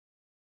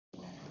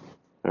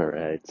All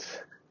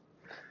right.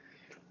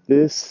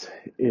 This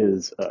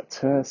is a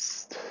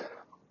test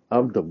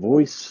of the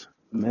voice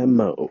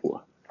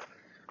memo.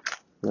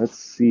 Let's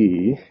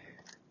see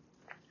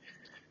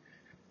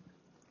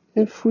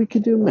if we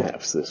can do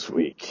maps this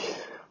week.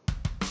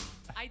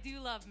 I do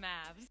love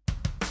Mavs.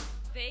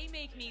 They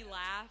make me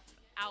laugh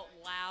out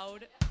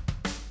loud.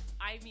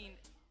 I mean,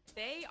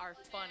 they are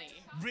funny.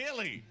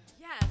 Really?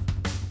 Yes.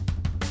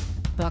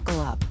 Buckle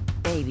up,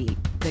 baby.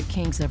 The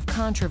kings of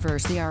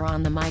controversy are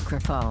on the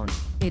microphone.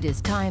 It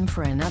is time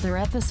for another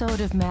episode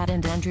of Matt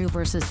and Andrew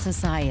versus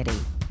Society.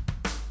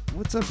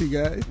 What's up, you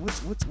guys?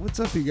 What's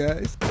up, you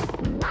guys?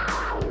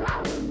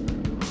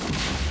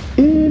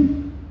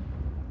 Indeed.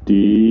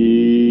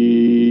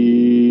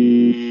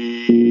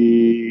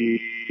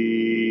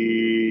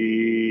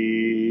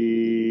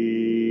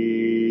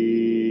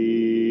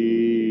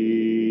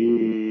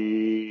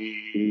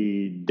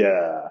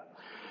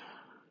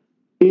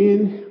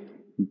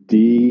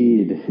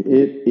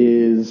 It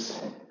is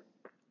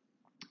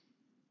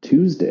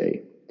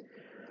Tuesday,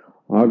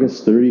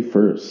 August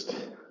 31st.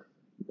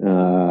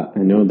 I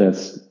know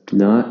that's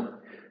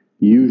not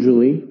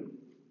usually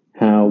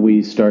how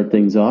we start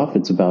things off.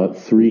 It's about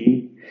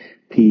 3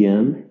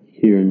 p.m.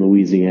 here in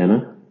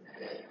Louisiana.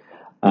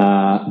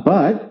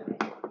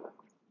 But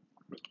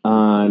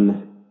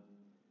on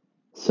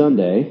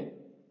Sunday,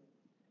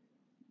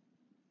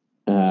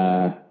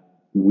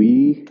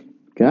 we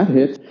got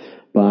hit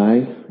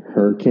by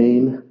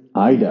Hurricane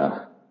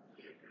Ida.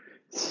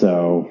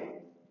 So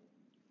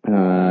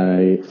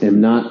I am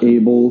not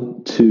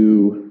able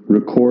to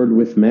record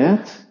with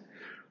Matt,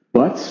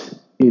 but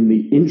in the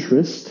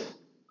interest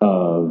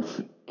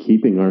of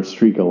keeping our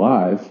streak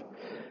alive,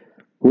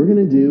 we're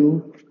going to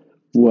do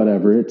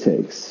whatever it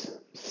takes.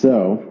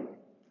 So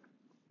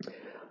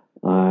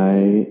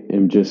I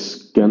am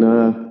just going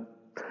to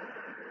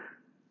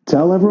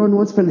tell everyone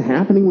what's been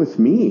happening with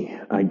me,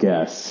 I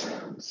guess.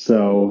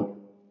 So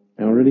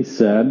I already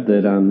said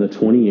that on the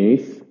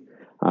 28th,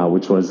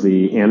 which was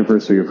the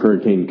anniversary of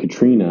Hurricane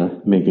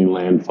Katrina making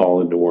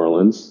landfall in New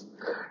Orleans,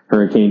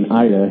 Hurricane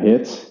Ida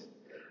hit.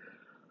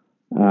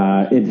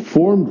 It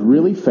formed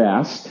really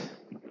fast,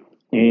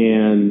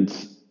 and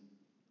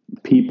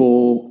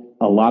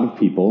a lot of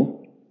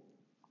people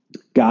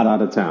got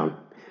out of town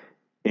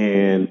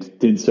and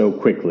did so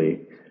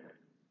quickly.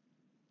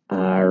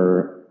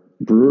 Our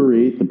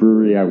brewery, the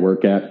brewery I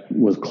work at,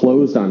 was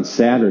closed on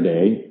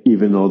Saturday,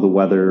 even though the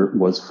weather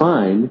was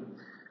fine,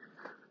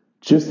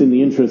 just in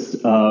the interest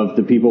of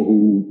the people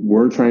who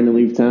were trying to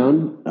leave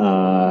town,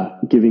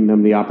 giving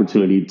them the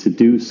opportunity to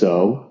do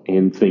so,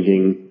 and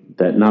thinking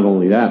that not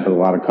only that, but a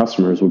lot of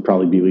customers would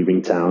probably be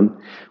leaving town.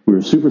 We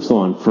were super slow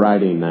on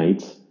Friday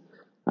night.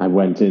 I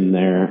went in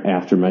there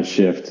after my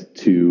shift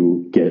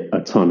to get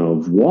a ton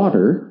of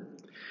water,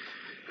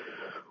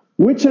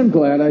 which I'm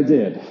glad I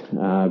did,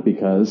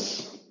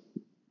 because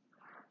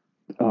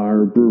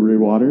our brewery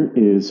water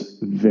is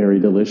very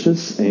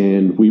delicious,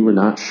 and we were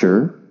not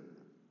sure.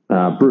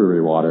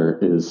 Brewery water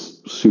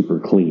is super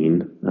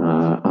clean.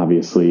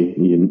 Obviously,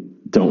 you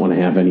don't want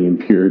to have any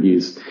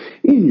impurities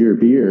in your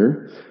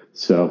beer.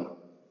 So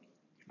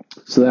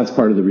that's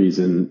part of the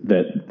reason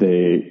that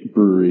the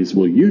breweries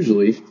will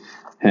usually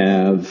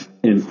have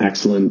an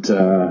excellent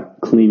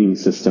cleaning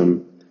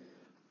system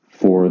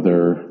for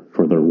their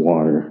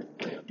water.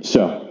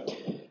 So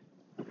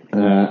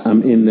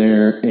I'm in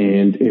there,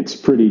 and it's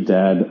pretty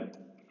dead.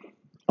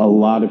 A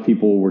lot of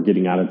people were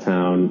getting out of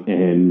town,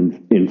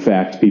 and in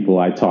fact, people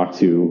I talked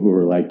to who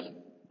were like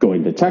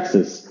going to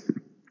Texas,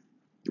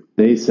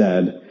 they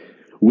said,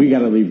 we got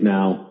to leave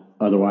now,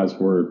 otherwise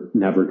we're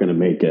never going to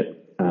make it.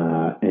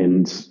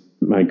 And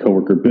my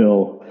coworker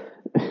Bill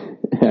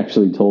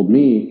actually told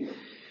me,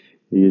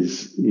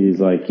 he's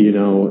like,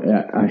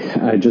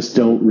 I just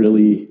don't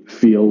really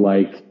feel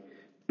like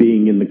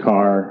being in the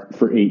car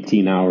for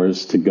 18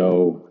 hours to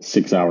go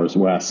 6 hours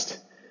west.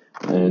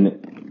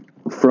 And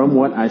from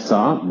what I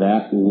saw,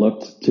 that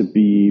looked to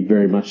be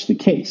very much the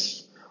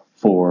case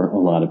for a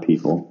lot of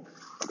people.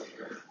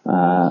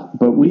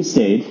 But we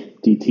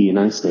stayed, DT and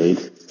I stayed,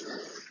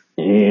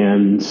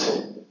 and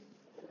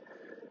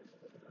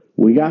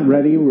we got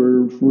ready.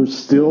 We're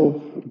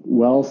still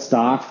well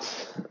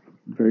stocked,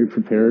 very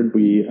prepared.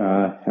 We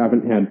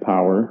haven't had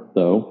power,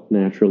 though,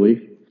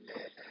 naturally.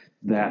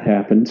 That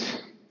happened.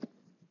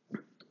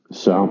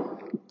 So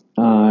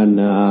on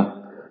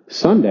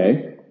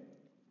Sunday,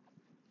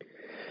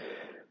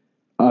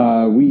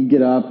 we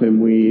get up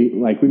and we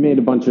made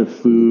a bunch of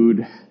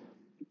food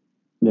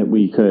that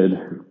we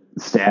could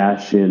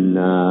stash in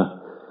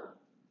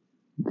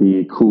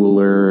the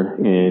cooler,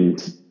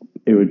 and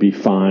it would be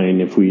fine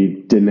if we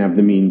didn't have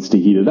the means to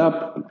heat it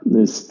up.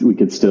 We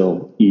could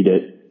still eat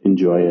it,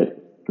 enjoy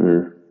it,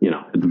 or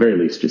at the very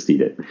least, just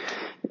eat it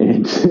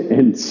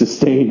and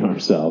sustain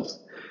ourselves.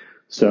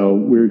 So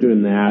we were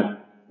doing that.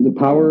 The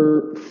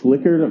power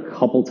flickered a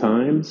couple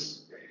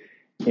times,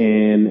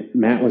 and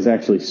Matt was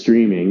actually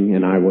streaming,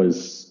 and I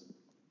was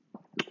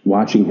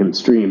watching him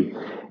stream.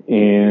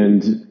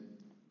 And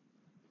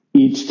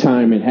each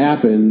time it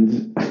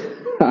happened,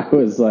 I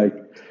was like,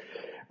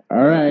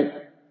 all right,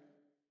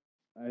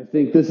 I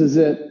think this is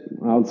it.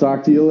 I'll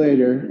talk to you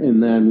later.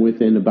 And then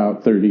within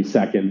about 30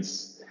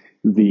 seconds,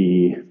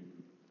 the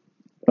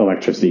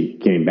electricity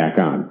came back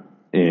on.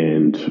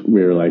 And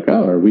we were like,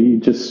 oh, are we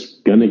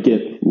just going to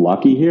get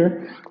lucky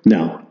here?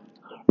 No.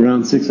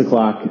 Around 6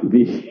 o'clock,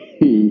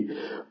 the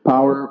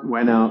power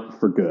went out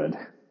for good.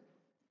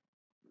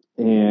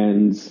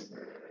 And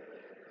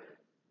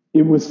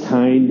it was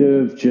kind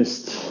of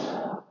just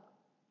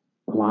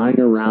lying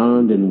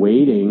around and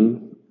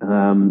waiting.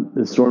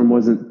 The storm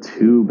wasn't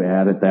too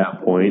bad at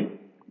that point,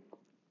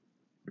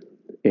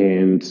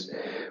 and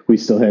we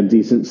still had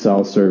decent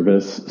cell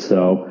service.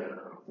 So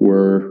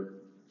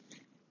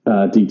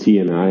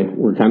DT and I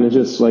were kind of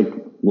just like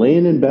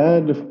laying in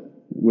bed,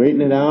 waiting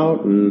it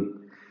out. And,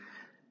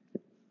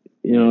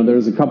 there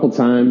was a couple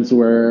times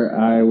where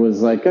I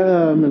was like,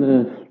 I'm going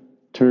to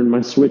turn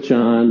my switch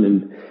on,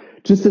 and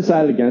just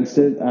decided against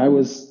it. I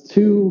was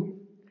too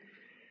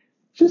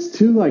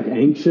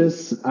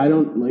anxious.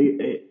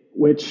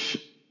 Which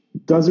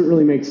doesn't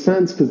really make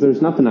sense because there's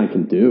nothing I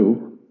can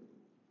do.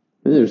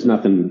 There's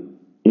nothing,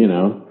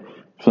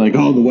 it's like,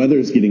 oh, the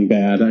weather's getting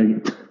bad.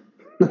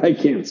 I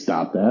can't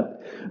stop that.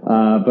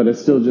 But I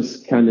still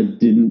just kind of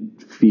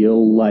didn't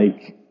feel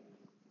like,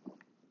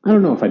 I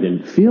don't know if I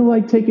didn't feel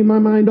like taking my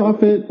mind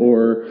off it,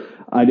 or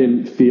I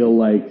didn't feel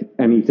like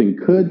anything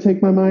could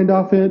take my mind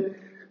off it.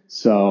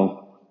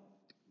 So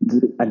we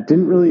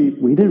didn't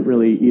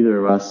really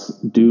either of us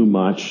do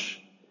much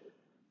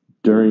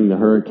during the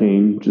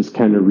hurricane, just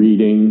kind of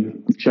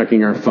reading,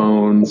 checking our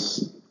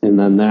phones, and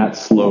then that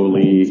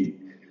slowly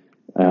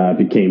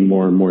became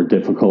more and more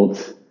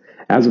difficult.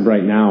 As of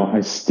right now,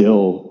 I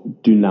still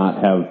do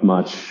not have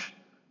much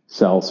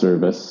cell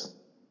service.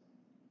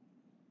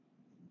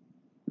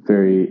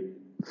 Very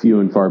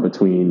few and far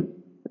between.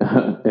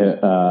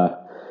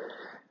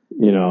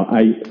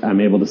 I'm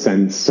able to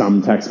send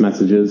some text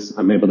messages.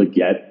 I'm able to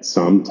get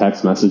some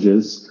text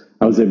messages.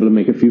 I was able to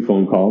make a few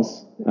phone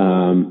calls.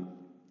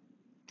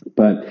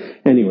 But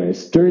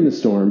anyways, during the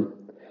storm,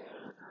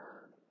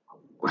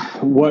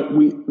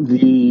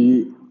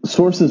 the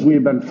sources we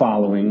have been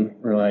following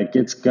were like,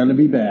 it's going to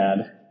be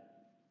bad.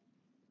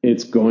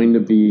 It's going to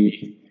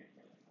be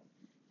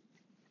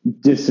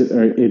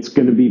it's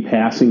going to be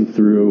passing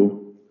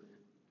through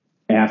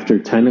after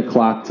 10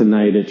 o'clock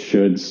tonight. It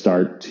should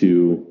start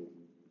to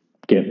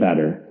get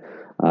better.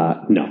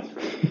 No.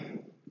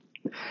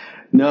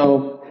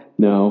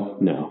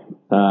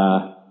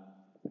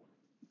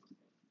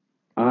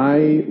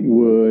 I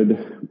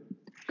would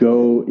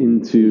go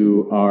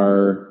into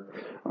our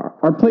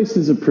place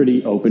is a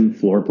pretty open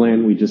floor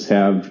plan. We just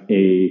have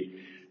a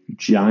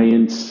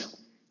giant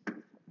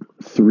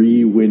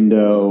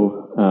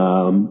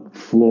 3-window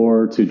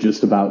floor to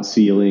just about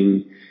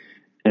ceiling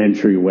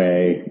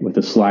entryway with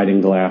a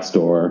sliding glass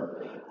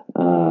door.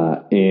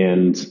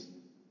 And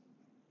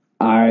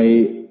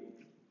I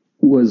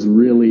would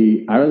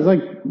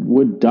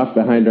duck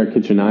behind our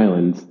kitchen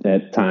island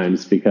at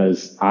times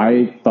because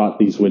I thought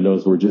these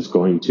windows were just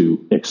going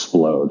to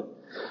explode.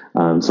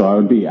 So I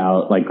would be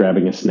out like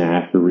grabbing a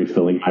snack or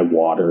refilling my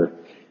water,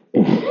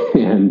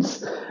 and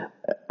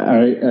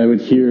I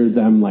would hear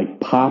them like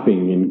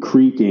popping and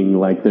creaking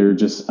like they're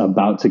just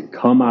about to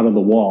come out of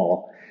the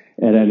wall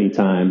at any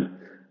time.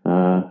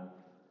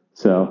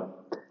 So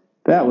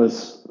that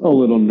was a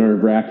little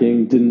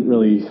nerve-wracking. Didn't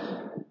really,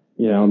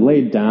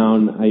 laid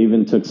down. I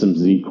even took some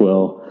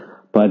ZzzQuil,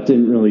 but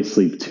didn't really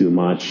sleep too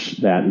much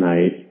that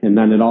night. And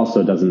then it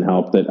also doesn't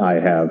help that I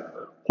have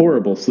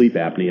horrible sleep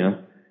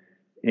apnea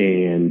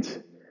and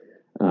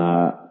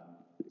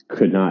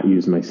could not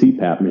use my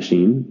CPAP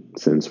machine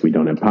since we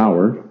don't have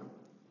power.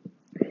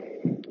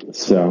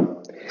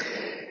 So,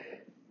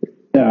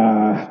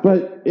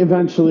 but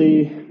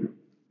eventually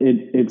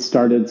it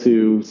started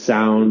to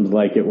sound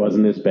like it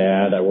wasn't as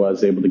bad. I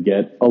was able to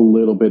get a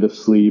little bit of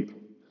sleep.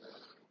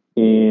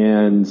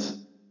 And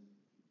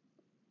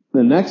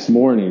the next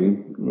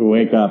morning, we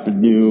wake up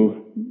and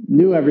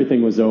knew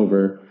everything was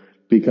over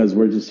because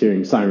we're just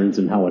hearing sirens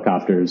and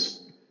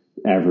helicopters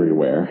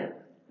everywhere.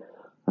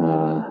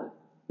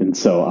 And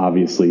so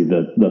obviously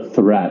the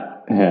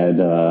threat had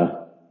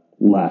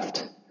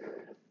left.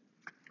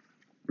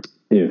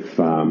 If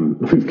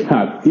we've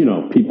got,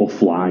 people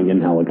flying in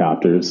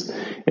helicopters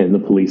and the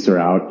police are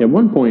out. At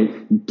one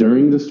point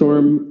during the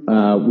storm,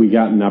 we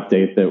got an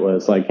update that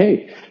was like,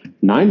 hey,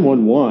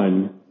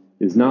 911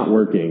 is not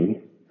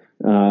working.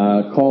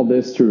 Call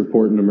this to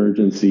report an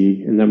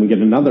emergency. And then we get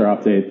another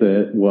update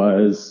that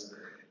was,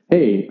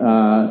 hey,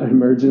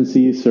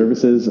 emergency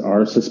services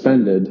are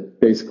suspended,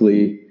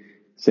 basically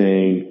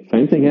saying if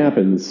anything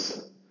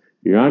happens,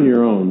 you're on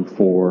your own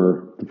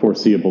for the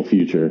foreseeable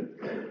future,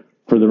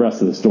 for the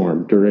rest of the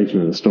storm, duration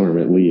of the storm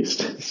at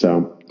least.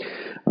 So,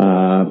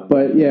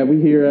 but yeah,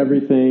 we hear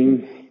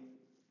everything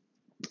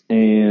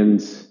and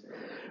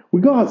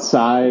we go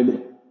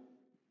outside.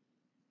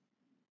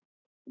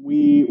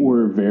 We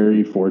were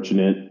very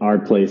fortunate. Our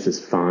place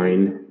is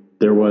fine.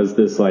 There was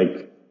this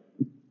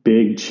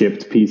big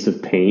chipped piece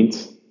of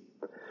paint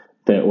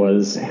that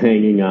was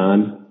hanging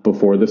on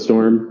before the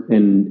storm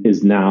and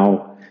is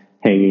now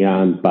hanging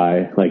on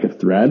by like a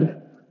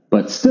thread,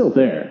 but still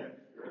there.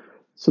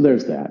 So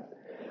there's that.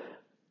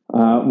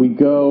 We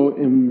go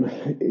and,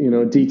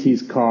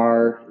 DT's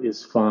car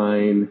is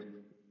fine.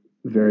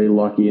 Very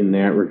lucky in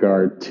that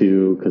regard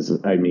too, because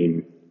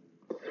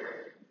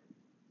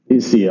you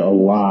see a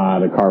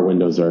lot of car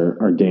windows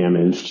are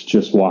damaged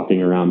just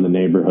walking around the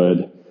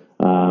neighborhood.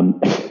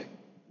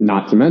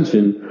 Not to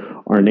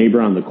mention our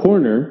neighbor on the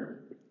corner,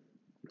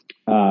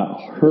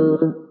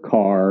 her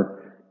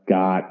car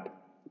got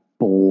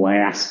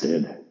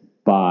blasted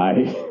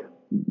by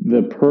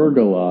the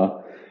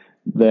pergola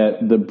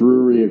that the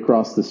brewery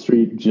across the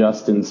street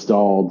just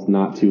installed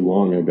not too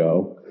long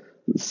ago.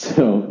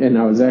 So, and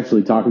I was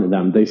actually talking to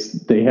them.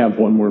 They have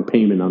one more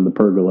payment on the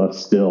pergola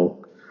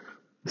still.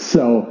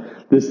 So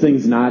this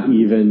thing's not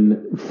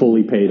even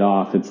fully paid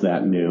off. It's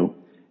that new.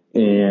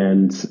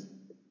 And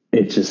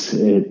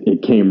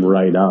it came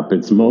right up.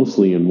 It's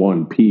mostly in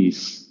one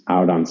piece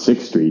out on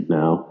 6th Street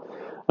now.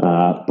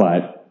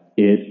 But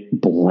it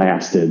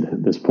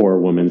blasted this poor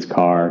woman's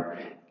car.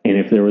 And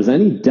if there was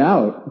any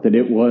doubt that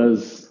it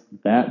was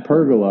that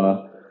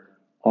pergola,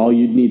 all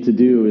you'd need to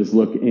do is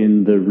look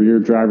in the rear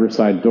driver's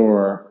side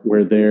door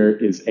where there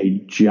is a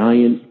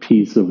giant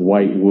piece of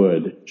white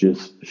wood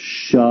just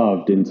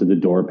shoved into the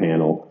door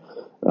panel.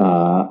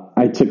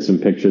 I took some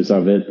pictures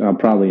of it. I'll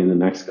probably in the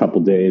next couple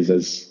days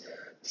as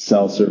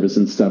cell service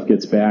and stuff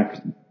gets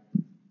back,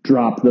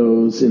 drop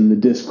those in the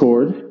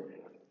Discord.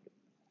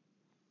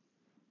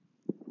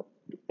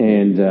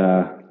 And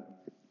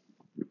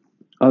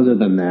other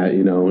than that,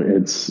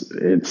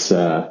 it's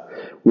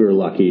we were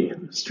lucky.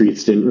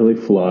 Streets didn't really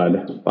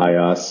flood by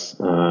us.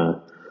 I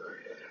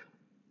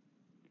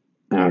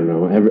don't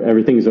know.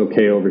 Everything's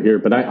okay over here,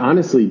 but I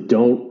honestly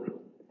don't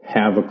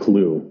have a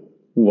clue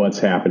what's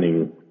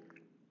happening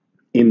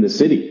in the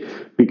city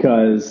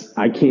because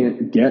I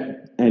can't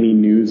get any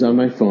news on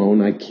my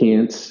phone. I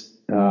can't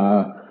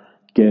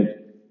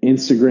get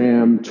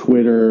Instagram,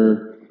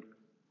 Twitter,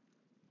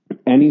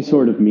 any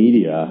sort of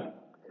media.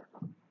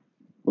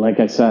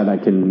 Like I said, I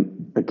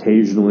can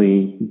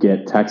occasionally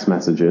get text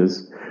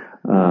messages.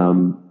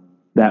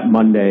 That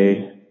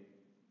Monday,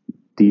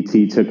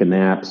 DT took a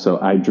nap, so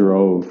I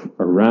drove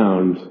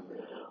around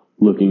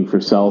looking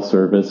for cell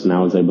service, and I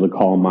was able to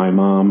call my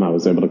mom. I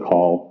was able to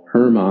call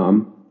her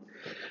mom.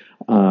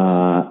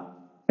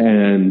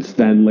 And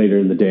then later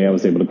in the day, I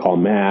was able to call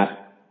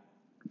Matt.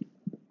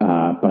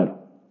 But,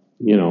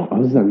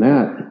 other than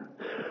that,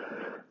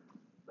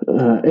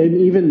 and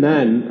even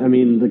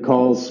then, the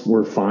calls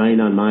were fine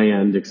on my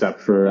end,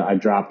 except for I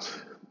dropped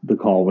the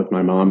call with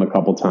my mom a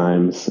couple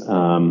times.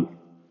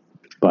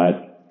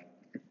 But,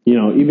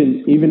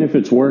 even if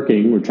it's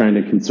working, we're trying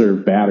to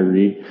conserve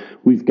battery.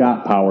 We've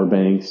got power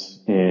banks,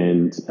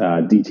 and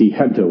DT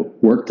had to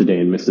work today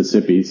in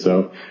Mississippi,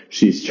 so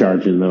she's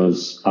charging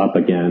those up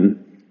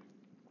again.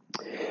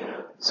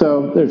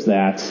 So there's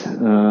that.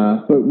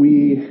 But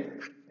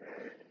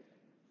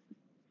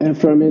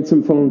after I made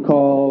some phone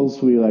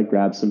calls, we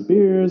grabbed some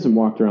beers and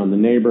walked around the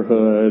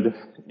neighborhood,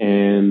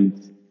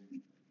 and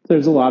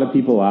there's a lot of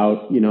people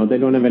out, they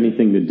don't have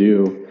anything to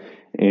do,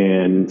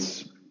 and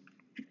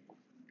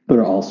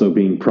they're also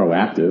being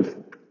proactive,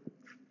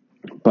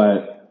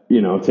 but,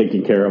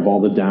 taking care of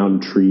all the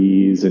downed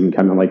trees and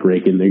kind of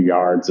raking their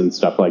yards and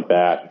stuff like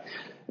that.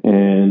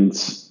 And,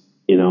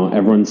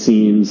 everyone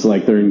seems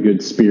like they're in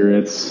good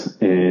spirits,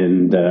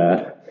 and,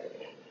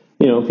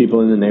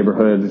 people in the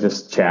neighborhood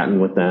just chatting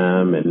with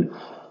them and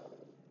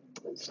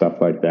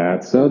stuff like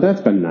that. So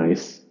that's been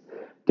nice.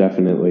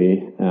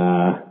 Definitely.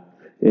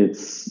 It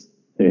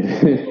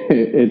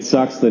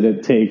sucks that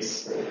it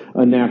takes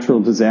a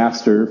natural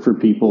disaster for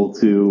people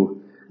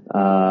to,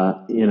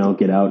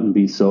 get out and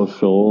be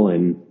social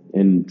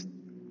and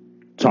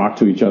talk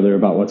to each other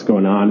about what's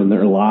going on in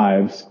their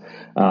lives.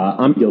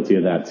 I'm guilty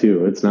of that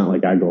too. It's not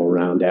like I go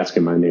around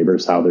asking my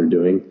neighbors how they're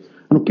doing.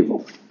 I don't give a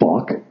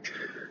fuck.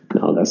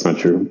 No, that's not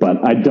true.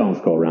 But I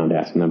don't go around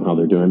asking them how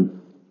they're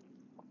doing.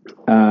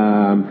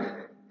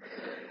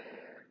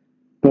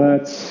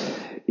 But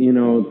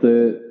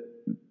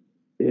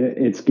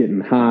it's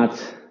getting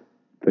hot.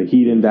 The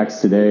heat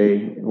index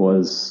today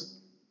was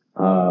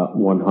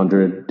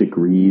 100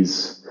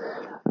 degrees.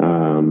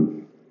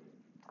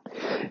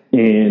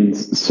 And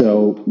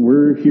so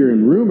we're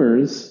hearing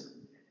rumors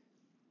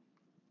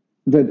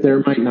that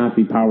there might not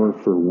be power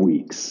for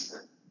weeks.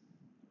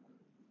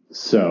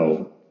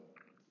 So,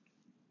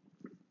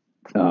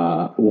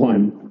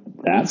 one,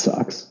 that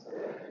sucks.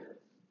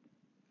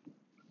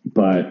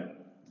 But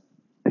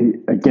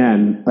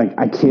again,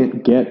 I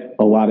can't get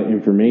a lot of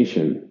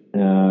information.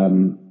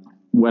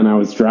 When I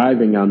was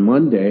driving on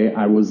Monday,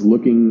 I was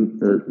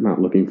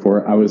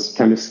I was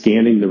kind of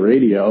scanning the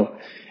radio,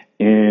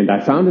 and I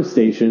found a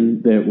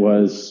station that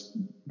was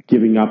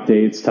giving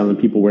updates, telling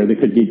people where they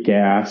could get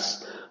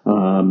gas.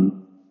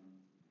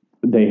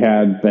 They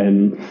had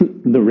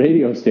been, the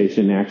radio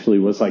station actually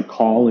was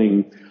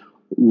calling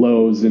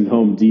Lowe's and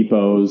Home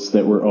Depots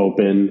that were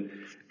open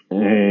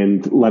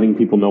and letting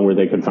people know where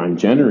they could find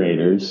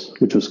generators,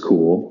 which was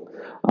cool.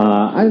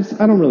 I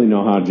don't really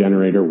know how a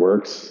generator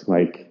works.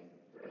 Like,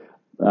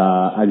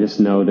 I just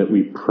know that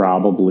we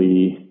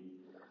probably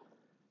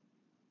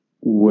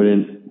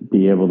wouldn't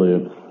be able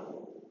to,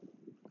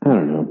 I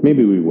don't know,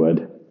 maybe we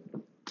would.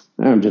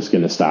 I'm just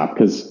going to stop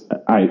because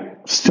I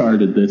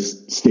started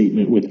this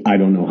statement with, I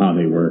don't know how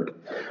they work,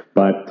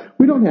 but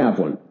we don't have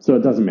one, so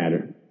it doesn't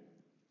matter.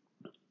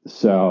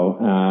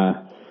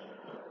 So,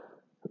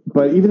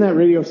 but even that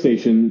radio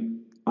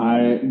station,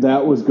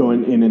 that was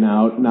going in and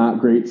out, not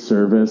great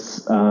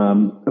service.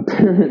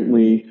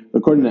 Apparently,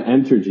 according to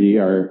Entergy,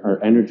 our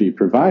energy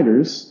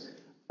providers,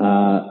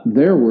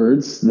 their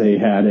words, they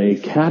had a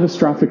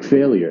catastrophic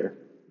failure.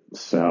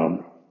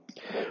 So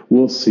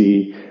we'll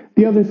see.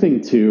 The other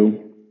thing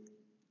too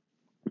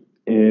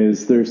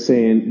is they were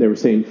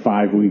saying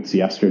 5 weeks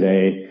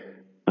yesterday.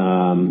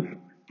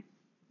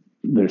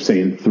 They're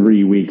saying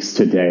 3 weeks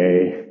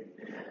today.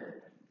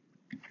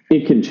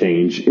 It can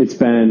change. It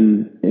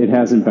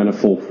hasn't been a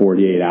full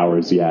 48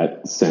 hours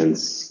yet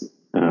since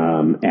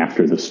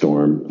after the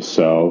storm.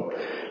 So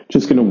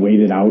just going to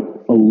wait it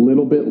out a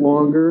little bit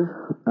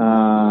longer.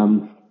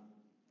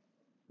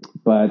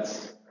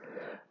 But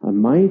I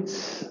might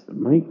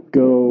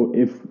go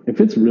if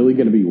it's really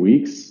going to be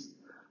weeks.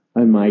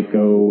 I might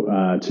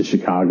go to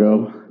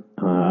Chicago.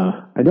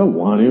 I don't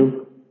want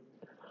to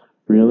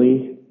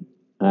really.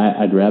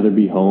 I'd rather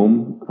be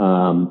home,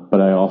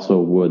 but I also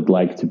would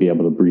like to be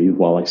able to breathe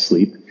while I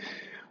sleep.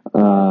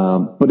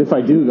 But if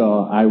I do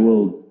go, I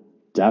will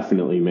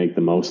definitely make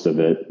the most of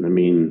it. I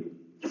mean,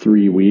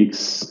 3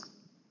 weeks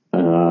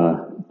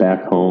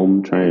back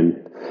home, try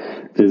and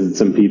visit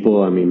some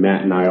people. I mean,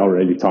 Matt and I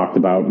already talked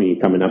about me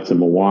coming up to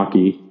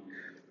Milwaukee,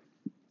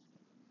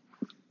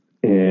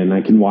 and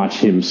I can watch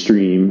him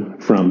stream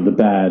from the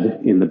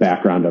bed in the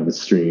background of his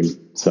stream.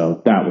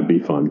 So that would be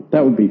fun.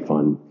 That would be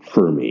fun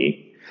for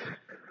me.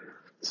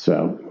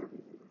 So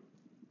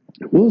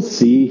we'll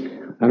see.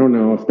 I don't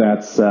know if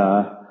that's,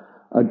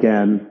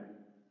 again,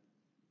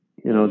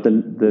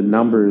 the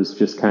numbers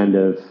just kind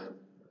of,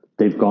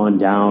 they've gone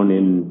down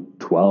in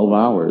 12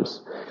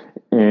 hours.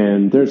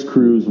 And there's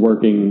crews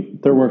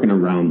they're working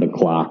around the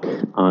clock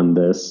on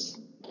this.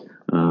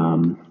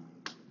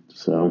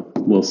 So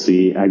we'll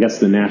see. I guess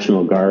the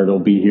National Guard will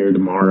be here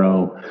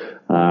tomorrow.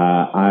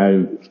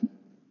 I've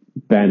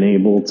been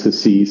able to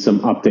see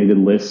some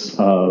updated lists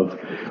of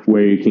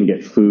where you can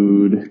get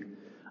food.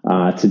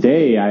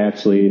 Today, I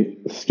actually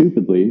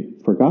stupidly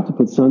forgot to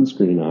put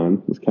sunscreen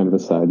on. It's kind of a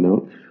side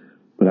note,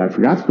 but I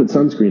forgot to put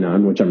sunscreen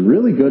on, which I'm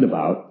really good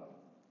about.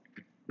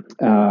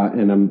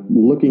 And I'm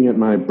looking at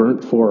my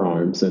burnt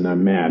forearms and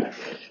I'm mad.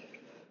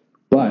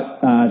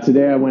 But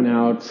today I went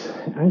out.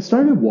 I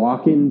started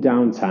walking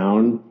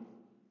downtown,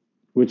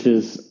 which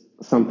is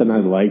something I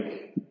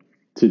like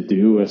to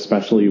do,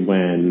 especially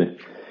when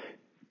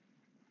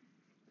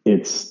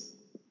it's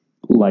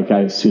like I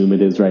assume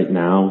it is right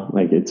now.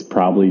 Like it's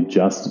probably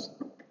just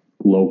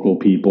local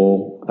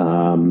people,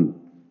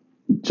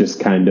 just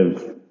kind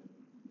of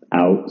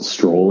out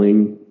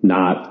strolling,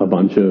 not a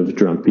bunch of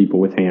drunk people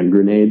with hand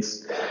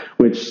grenades,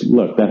 which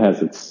look, that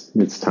has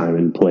its time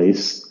and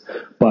place.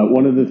 But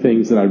one of the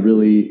things that I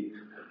really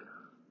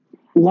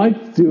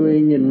liked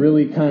doing and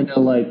really kind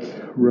of like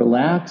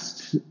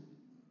relaxed,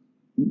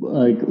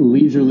 like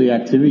leisurely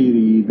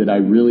activity that I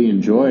really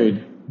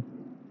enjoyed.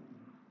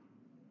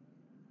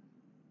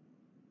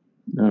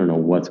 I don't know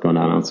what's going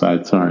on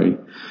outside. Sorry.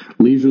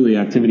 Leisurely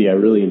activity I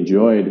really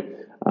enjoyed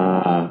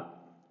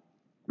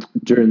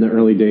during the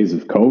early days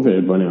of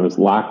COVID when it was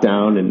locked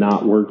down and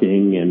not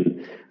working.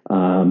 And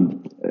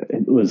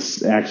it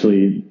was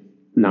actually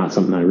not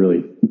something I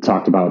really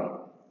talked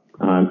about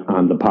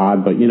on the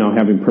pod, but,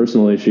 having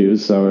personal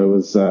issues. So it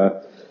was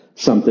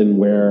something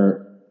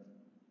where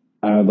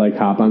I would like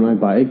hop on my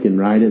bike and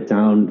ride it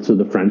down to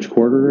the French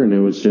Quarter. And it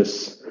was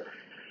just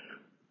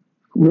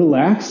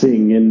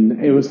relaxing,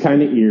 and it was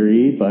kind of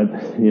eerie, but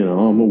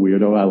I'm a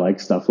weirdo. I like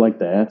stuff like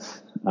that.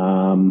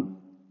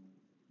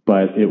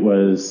 But it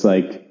was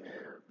like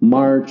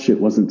March.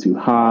 It wasn't too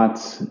hot.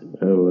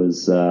 It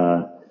was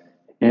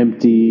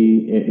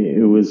empty.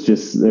 It was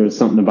just, there was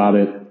something about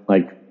it.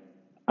 Like,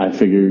 I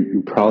figure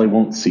you probably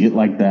won't see it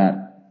like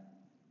that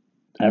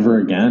ever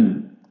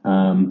again.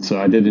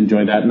 So I did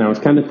enjoy that. And I was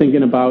kind of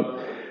thinking about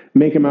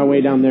making my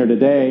way down there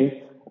today.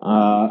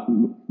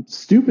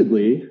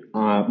 Stupidly,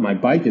 my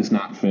bike is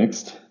not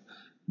fixed.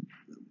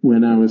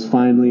 When I was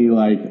finally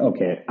like,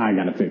 okay, I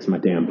got to fix my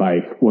damn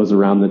bike, was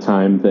around the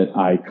time that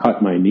I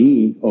cut my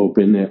knee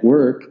open at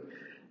work.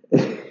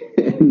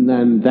 And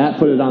then that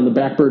put it on the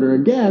back burner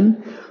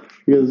again.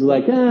 Because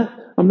like,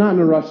 I'm not in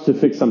a rush to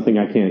fix something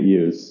I can't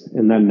use.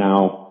 And then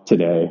now,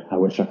 today, I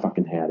wish I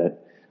fucking had it.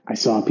 I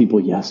saw people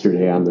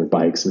yesterday on their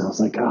bikes and I was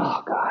like,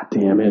 oh, God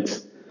damn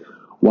it.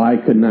 Why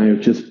couldn't I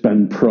have just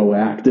been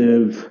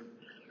proactive?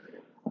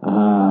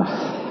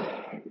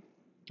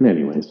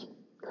 Anyways,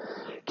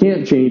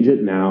 can't change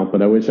it now,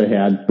 but I wish I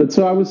had. But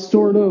so I was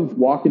sort of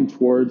walking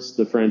towards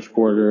the French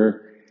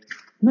Quarter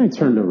and I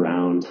turned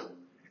around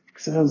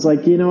because I was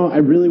like, I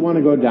really want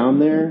to go down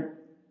there.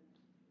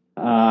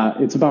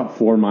 It's about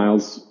 4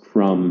 miles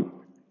from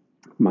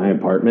my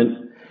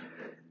apartment.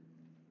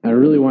 I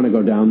really want to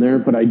go down there,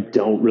 but I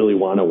don't really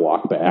want to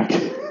walk back.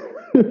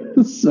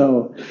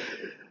 So,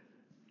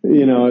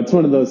 it's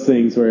one of those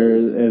things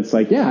where it's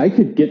like, yeah, I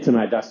could get to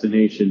my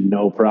destination,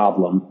 no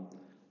problem.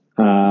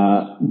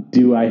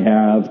 Do I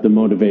have the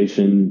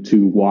motivation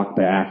to walk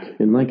back?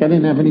 And I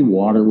didn't have any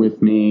water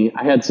with me.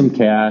 I had some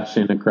cash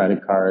and a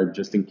credit card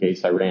just in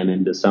case I ran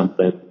into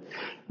something.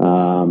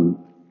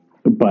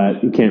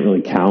 But you can't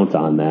really count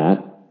on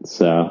that.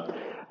 So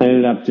I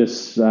ended up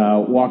just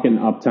walking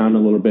uptown a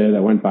little bit.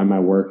 I went by my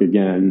work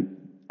again,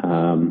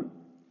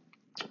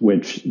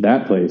 which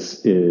that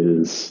place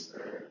is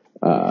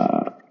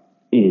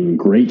in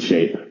great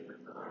shape.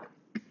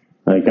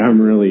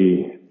 I'm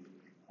really...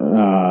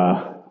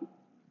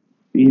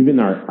 even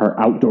our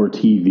outdoor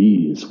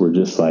TVs were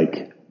just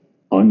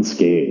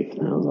unscathed.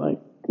 And I was like,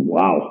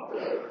 wow,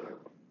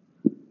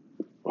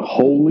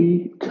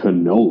 holy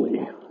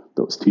cannoli.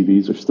 Those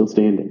TVs are still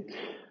standing.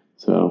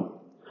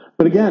 So,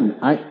 but again,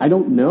 I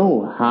don't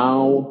know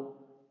how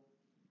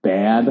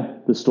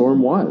bad the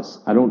storm was.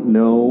 I don't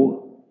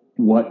know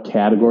what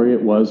category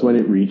it was when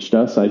it reached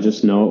us. I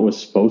just know it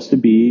was supposed to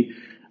be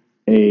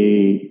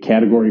a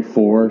category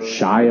 4,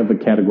 shy of a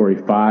category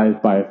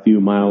 5 by a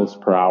few miles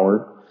per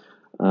hour.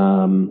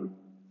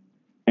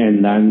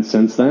 And then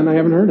since then, I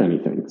haven't heard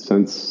anything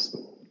since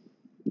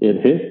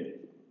it hit.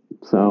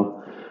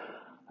 So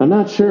I'm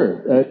not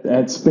sure.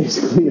 That's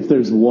basically, if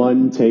there's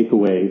one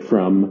takeaway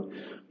from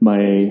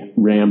my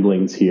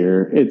ramblings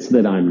here, it's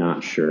that I'm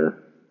not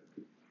sure.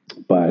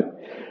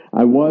 But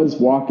I was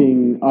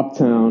walking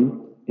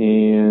uptown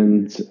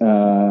and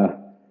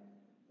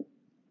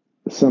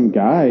some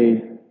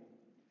guy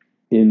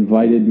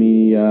invited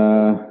me.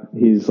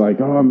 He's like,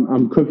 oh,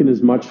 I'm cooking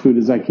as much food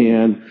as I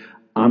can.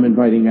 I'm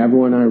inviting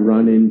everyone I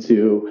run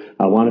into.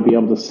 I want to be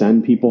able to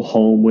send people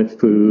home with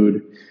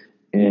food,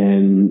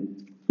 and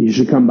you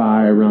should come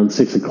by around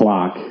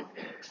 6:00.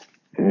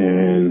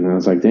 And I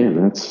was like,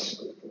 damn,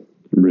 that's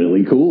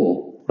really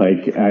cool.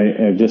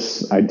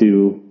 I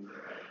do.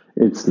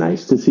 It's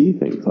nice to see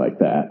things like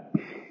that,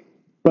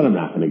 but I'm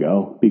not going to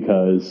go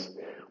because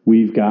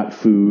we've got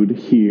food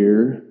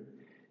here.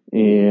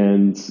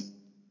 And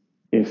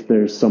if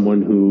there's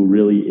someone who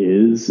really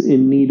is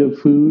in need of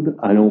food,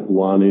 I don't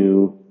want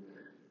to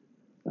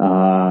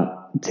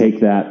take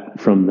that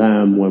from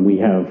them when we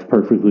have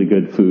perfectly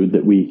good food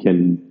that we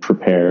can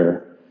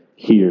prepare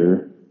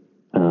here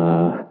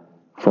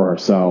for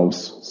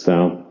ourselves.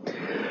 So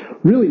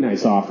really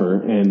nice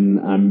offer. And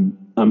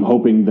I'm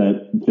hoping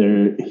that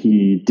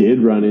he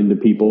did run into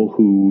people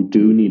who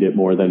do need it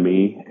more than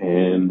me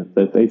and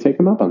that they take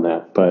him up on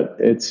that. But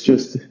it's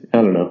just,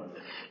 I don't know.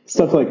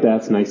 Stuff like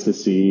that's nice to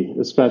see,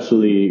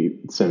 especially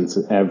since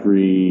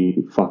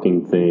every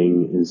fucking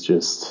thing is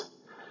just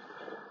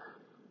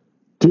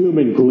doom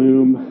and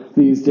gloom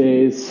these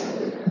days.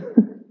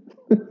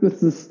 This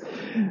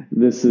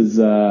is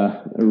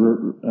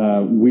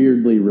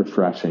weirdly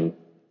refreshing,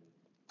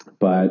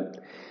 but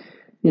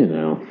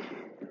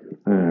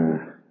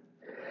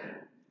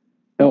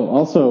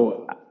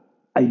also,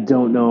 I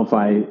don't know if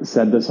I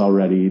said this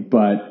already,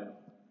 but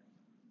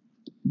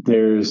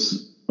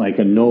there's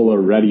a NOLA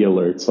Ready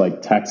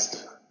Alerts,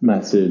 text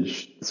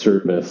message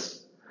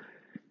service,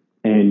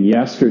 and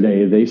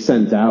yesterday they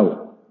sent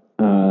out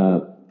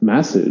a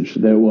message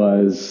that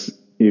was,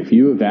 if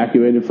you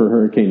evacuated for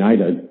Hurricane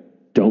Ida,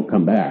 don't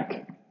come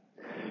back.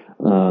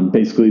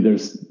 Basically,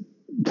 there's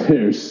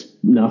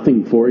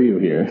nothing for you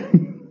here.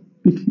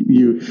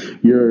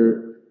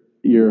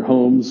 Your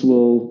homes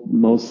will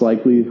most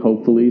likely,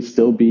 hopefully,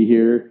 still be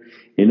here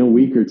in a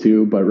week or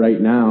two. But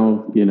right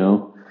now,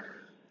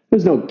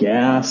 there's no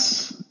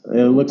gas.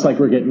 It looks like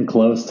we're getting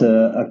close to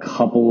a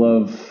couple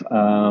of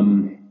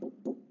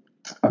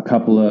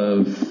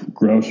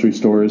grocery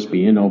stores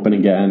being open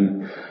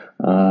again.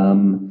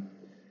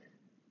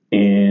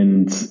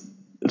 And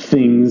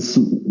things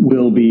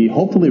will be,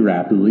 hopefully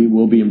rapidly,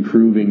 will be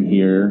improving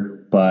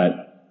here.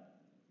 But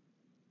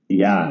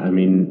yeah,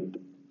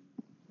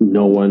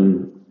 no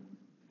one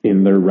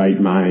in their right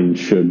mind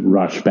should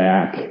rush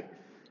back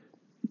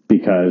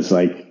because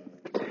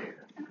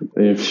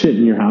if shit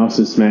in your house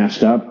is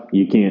smashed up,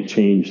 you can't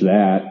change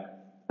that.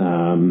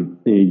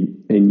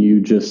 And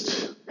you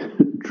just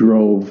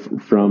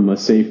drove from a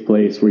safe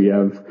place where you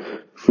have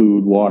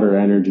food, water,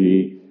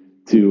 energy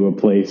to a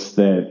place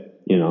that,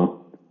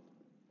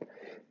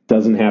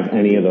 doesn't have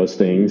any of those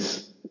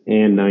things.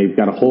 And now you've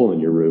got a hole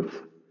in your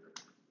roof.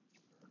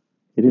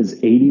 It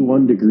is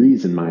 81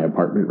 degrees in my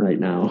apartment right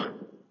now.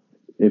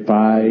 If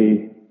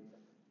I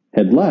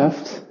had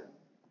left,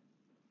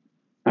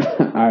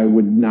 I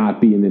would not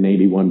be in an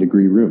 81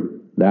 degree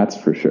room. That's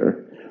for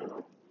sure.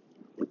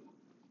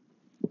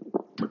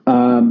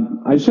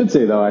 I should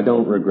say, though, I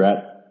don't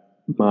regret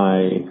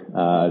my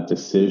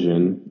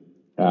decision.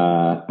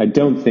 I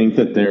don't think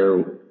that there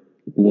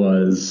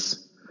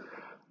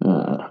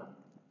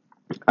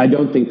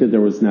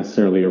was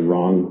necessarily a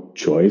wrong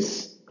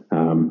choice.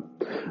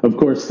 Of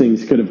course,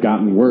 things could have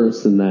gotten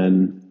worse, and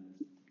then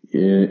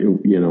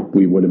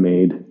we would have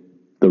made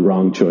the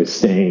wrong choice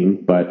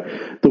staying. But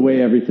the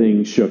way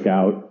everything shook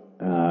out,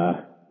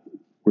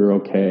 we're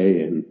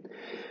okay. And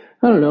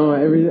I don't know,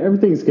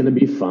 everything's going to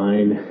be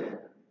fine.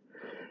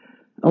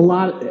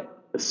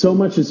 So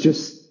much is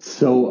just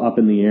so up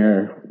in the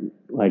air.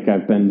 Like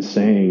I've been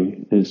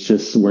saying, it's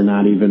just, we're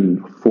not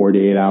even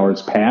 48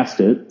 hours past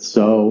it.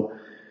 So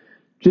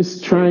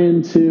just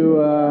trying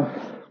to,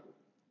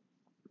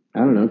 I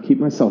don't know, keep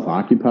myself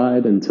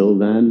occupied until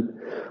then.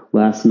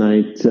 Last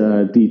night,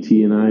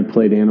 DT and I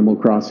played Animal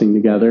Crossing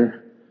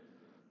together.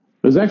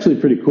 It was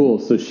actually pretty cool.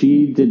 So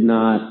she didn't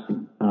have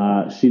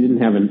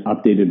an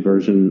updated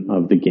version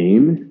of the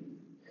game.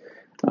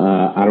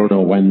 I don't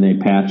know when they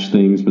patched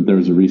things, but there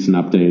was a recent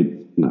update.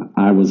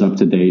 I was up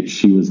to date.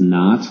 She was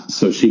not.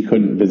 So she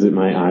couldn't visit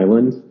my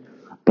island.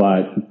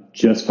 But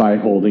just by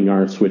holding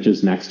our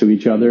Switches next to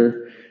each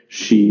other,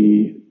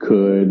 she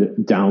could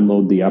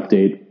download the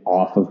update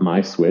off of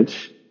my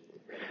Switch.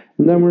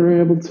 And then we were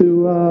able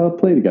to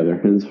play together.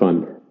 It was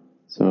fun.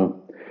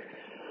 So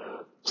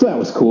that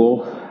was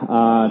cool.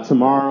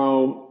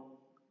 Tomorrow,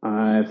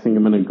 I think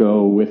I'm going to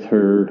go with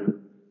her.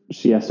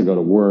 She has to go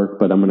to work,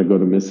 but I'm going to go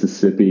to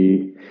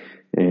Mississippi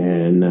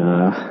and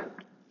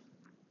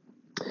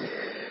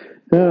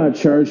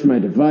charge my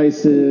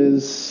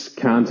devices,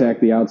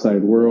 contact the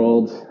outside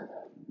world,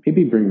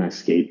 maybe bring my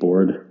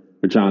skateboard,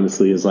 which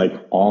honestly is like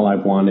all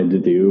I've wanted to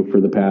do for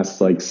the past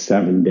like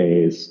 7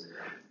 days.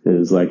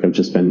 Is like I've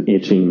just been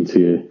itching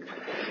to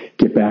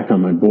get back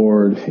on my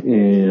board,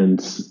 and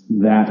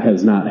that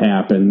has not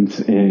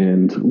happened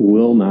and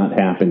will not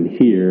happen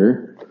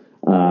here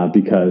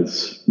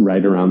because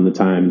right around the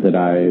time that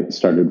I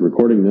started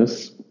recording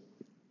this,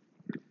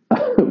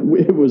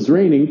 it was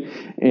raining,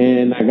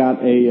 and I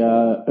got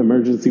a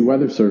emergency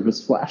weather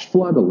service flash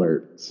flood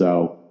alert.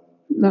 So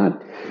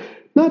not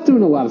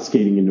doing a lot of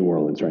skating in New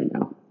Orleans right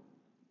now.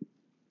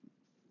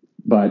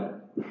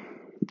 But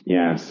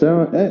yeah,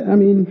 so I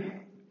mean,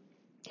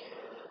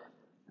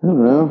 I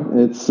don't know.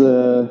 It's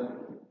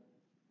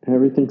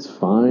everything's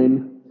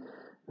fine.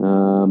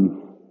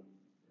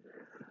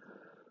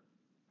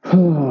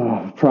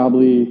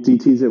 Probably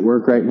DT's at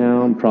work right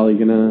now. I'm probably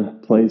gonna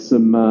play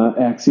some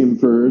Axiom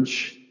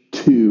Verge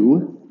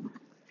 2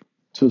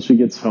 till she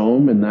gets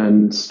home, and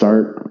then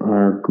start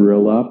our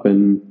grill up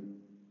and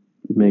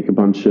make a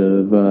bunch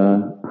of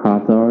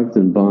hot dogs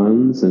and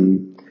buns.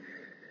 And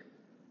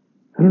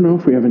I don't know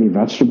if we have any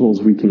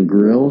vegetables we can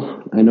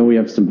grill. I know we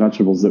have some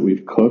vegetables that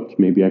we've cooked.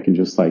 Maybe I can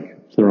just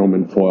like throw them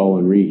in foil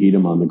and reheat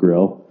them on the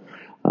grill.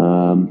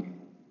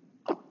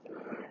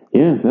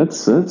 Yeah,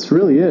 that's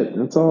really it.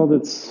 That's all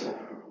that's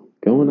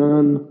going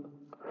on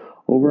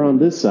over on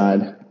this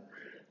side.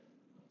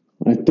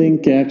 I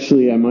think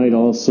actually I might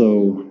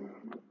also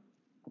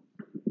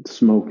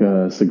smoke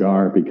a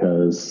cigar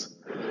because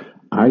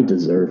I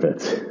deserve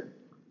it.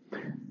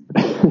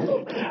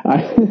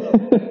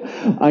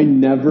 I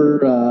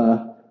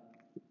never,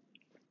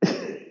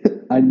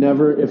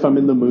 if I'm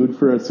in the mood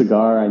for a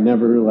cigar, I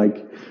never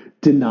like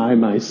deny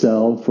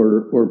myself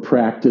or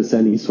practice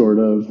any sort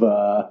of,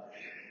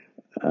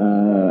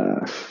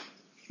 I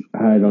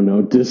don't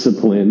know,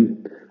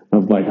 discipline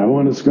of like, I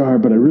want a cigar,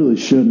 but I really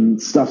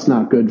shouldn't. Stuff's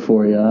not good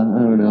for you. I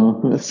don't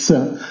know.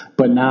 So,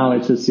 but now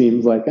it just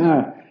seems like,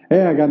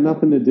 hey, I got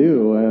nothing to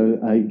do.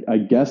 I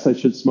guess I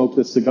should smoke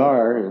this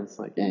cigar. And it's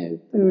like, hey,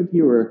 dude,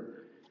 you were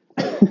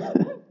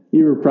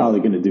probably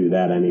going to do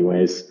that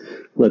anyways.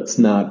 Let's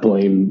not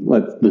blame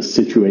the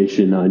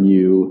situation on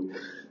you,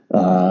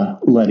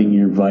 letting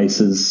your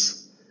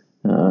vices,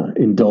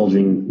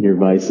 indulging your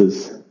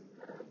vices.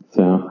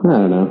 So I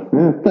don't know.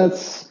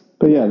 That's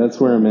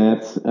where I'm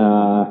at.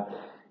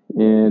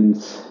 And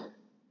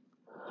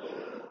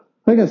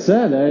like I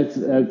said,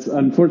 it's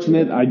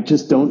unfortunate. I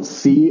just don't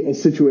see a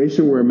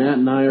situation where Matt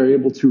and I are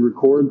able to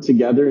record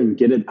together and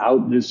get it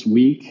out this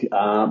week.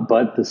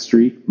 But the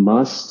streak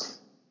must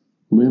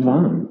live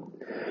on.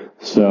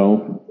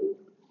 So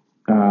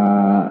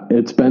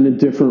it's been a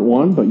different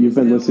one, but you've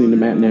been listening to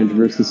Matt and Andrew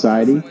vs.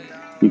 Society.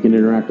 You can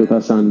interact with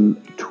us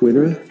on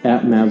Twitter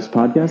at Mavs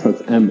Podcast.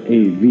 That's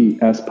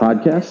MAVS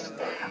Podcast.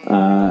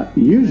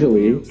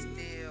 Usually,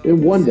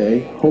 one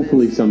day,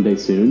 hopefully someday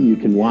soon, you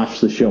can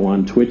watch the show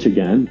on Twitch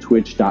again,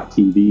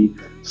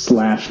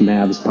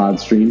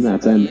 twitch.tv/MavsPodstream.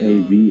 That's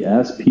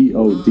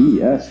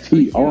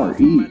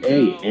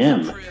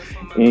MAVSPODSTREAM.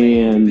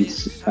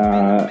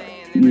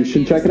 And you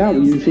should check it out.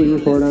 We usually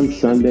record on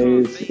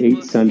Sundays,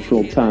 8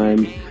 Central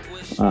Time.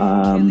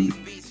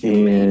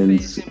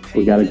 And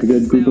we got a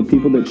good group of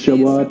people that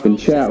show up and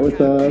chat with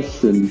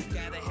us and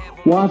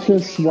watch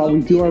us while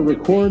we do our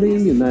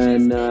recording. And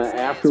then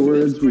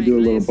afterwards, we do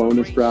a little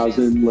bonus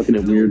browsing, looking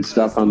at weird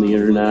stuff on the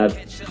internet.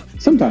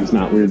 Sometimes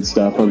not weird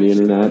stuff on the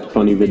internet,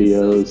 funny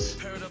videos,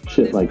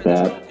 shit like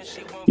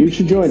that. You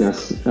should join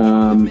us.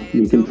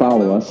 You can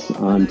follow us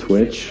on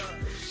Twitch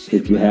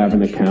if you have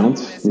an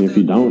account. And if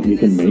you don't, you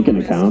can make an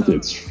account.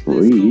 It's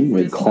free.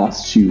 It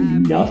costs you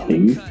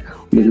nothing.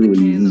 Literally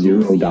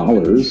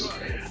 $0.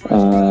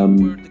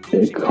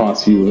 It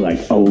costs you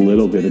like a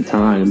little bit of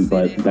time,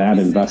 but that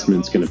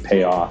investment's going to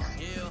pay off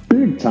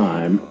big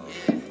time.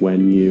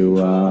 when you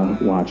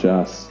watch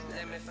us.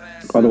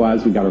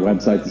 Otherwise, we got our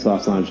website,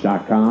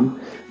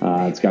 thesoftslounge.com.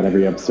 It's got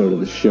every episode of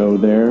the show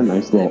there.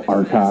 Nice little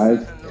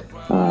archive.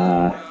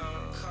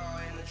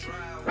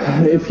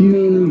 If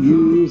you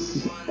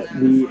use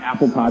the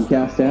Apple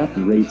Podcast app,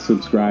 rate,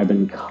 subscribe,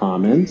 and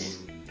comment.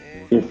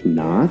 If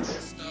not,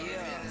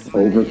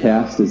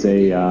 Overcast is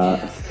a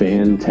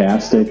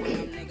fantastic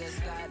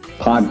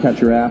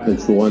podcatcher app.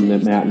 It's the one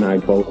that Matt and I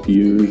both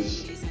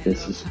use.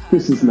 This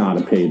is not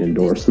a paid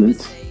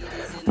endorsement.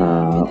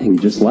 We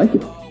just like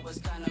it.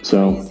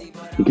 So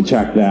you can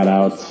check that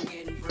out.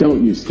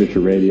 Don't use Stitcher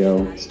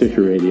Radio.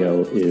 Stitcher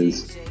Radio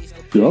is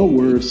the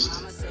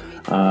worst.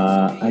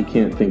 I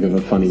can't think of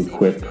a funny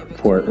quip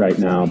for it right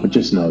now, but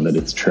just know that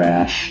it's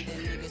trash.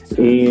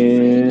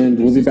 And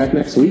we'll be back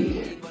next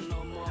week.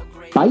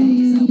 Bye.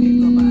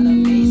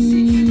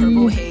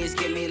 Purple haze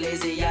give me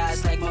lazy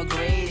eyes like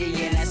McGrady,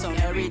 and that's on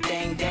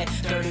everything. That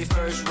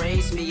 31st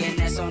raised me, and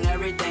that's on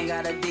everything.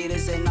 Got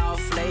Adidas in all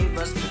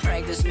flavors.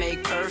 Practice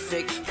make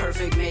perfect,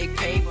 perfect make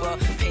paper.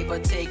 Paper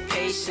take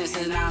patience,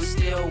 and I'm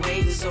still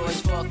waiting. So it's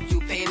fuck you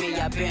pay me.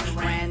 I've been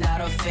ran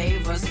out of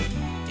favors.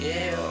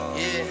 Yeah.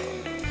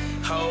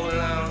 Hold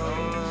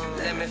on,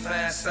 let me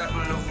find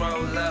something to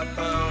roll up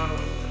on.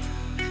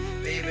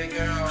 Baby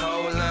girl,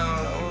 hold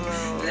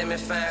on, let me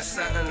find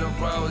something to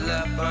roll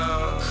up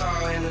on.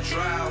 Car in the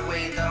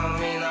driveway don't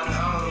mean I'm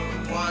home.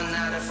 One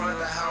night in front of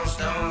the house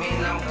don't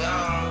mean I'm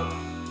gone.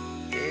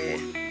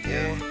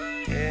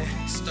 Yeah.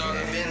 Start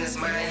a business,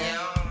 man,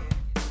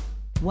 yo.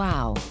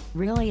 Wow,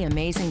 really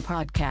amazing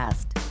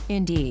podcast.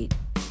 Indeed.